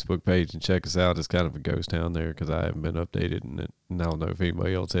to the Facebook page and check us out. It's kind of a ghost town there because I haven't been updated, and I don't know if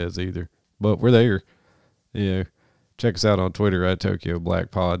anybody else has either. But we're there. You know, check us out on Twitter at Tokyo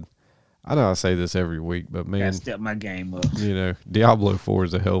Black Pod. I know I say this every week, but man, Gotta step my game up. You know, Diablo 4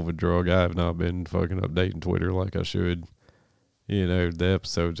 is a hell of a drug. I have not been fucking updating Twitter like I should. You know, the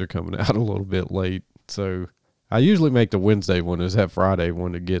episodes are coming out a little bit late. So I usually make the Wednesday one. It's that Friday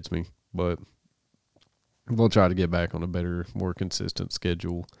one that gets me. But we'll try to get back on a better, more consistent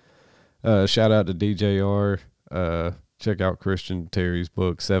schedule. Shout out to DJR. Check out Christian Terry's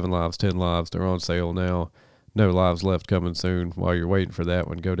book, 7 Lives, 10 Lives. They're on sale now. No Lives Left coming soon. While you're waiting for that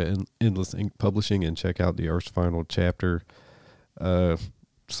one, go to Endless Ink Publishing and check out the Earth's Final Chapter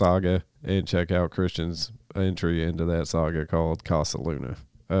saga, and check out Christian's entry into that saga called Casa Luna.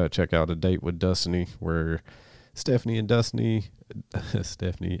 Check out A Date with Destiny, where Stephanie and Dusty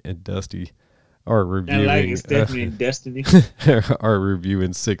are reviewing. I like it, Stephanie and Destiny. Are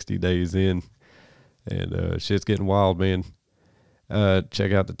reviewing 60 Days In, and shit's getting wild, man.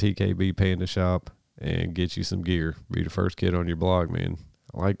 Check out the TKB Panda Shop and get you some gear. Be the first kid on your blog, man.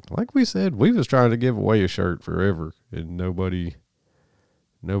 Like we said, we was trying to give away a shirt forever, and nobody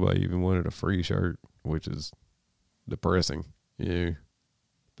even wanted a free shirt, which is depressing, to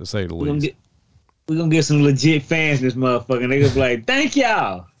say the least. We're gonna get some legit fans this motherfucker. They gonna be like, thank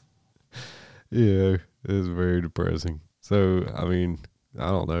y'all. Yeah, it's very depressing. So, I mean, I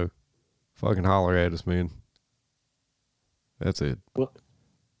don't know. Fucking holler at us, man. That's it. Well,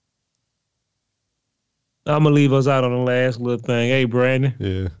 I'm going to leave us out on the last little thing. Hey, Brandon.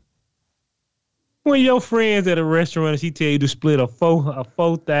 Yeah. When your friends at a restaurant and she tell you to split a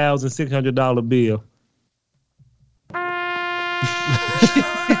 $4,600 bill.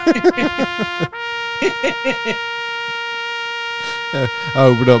 I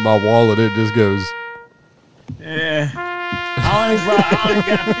open up my wallet, it just goes. Yeah. I only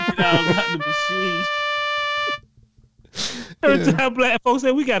got $50 out the machine. Every time black folks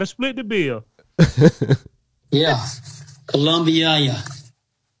say we got to split the bill. Yeah. Columbia, yeah.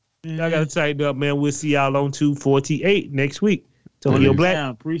 I got to tighten up, man. We'll see y'all on 248 next week. Tokyo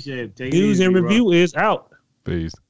Black Appreciate it. Take it News easy, and bro. Review is out. Peace.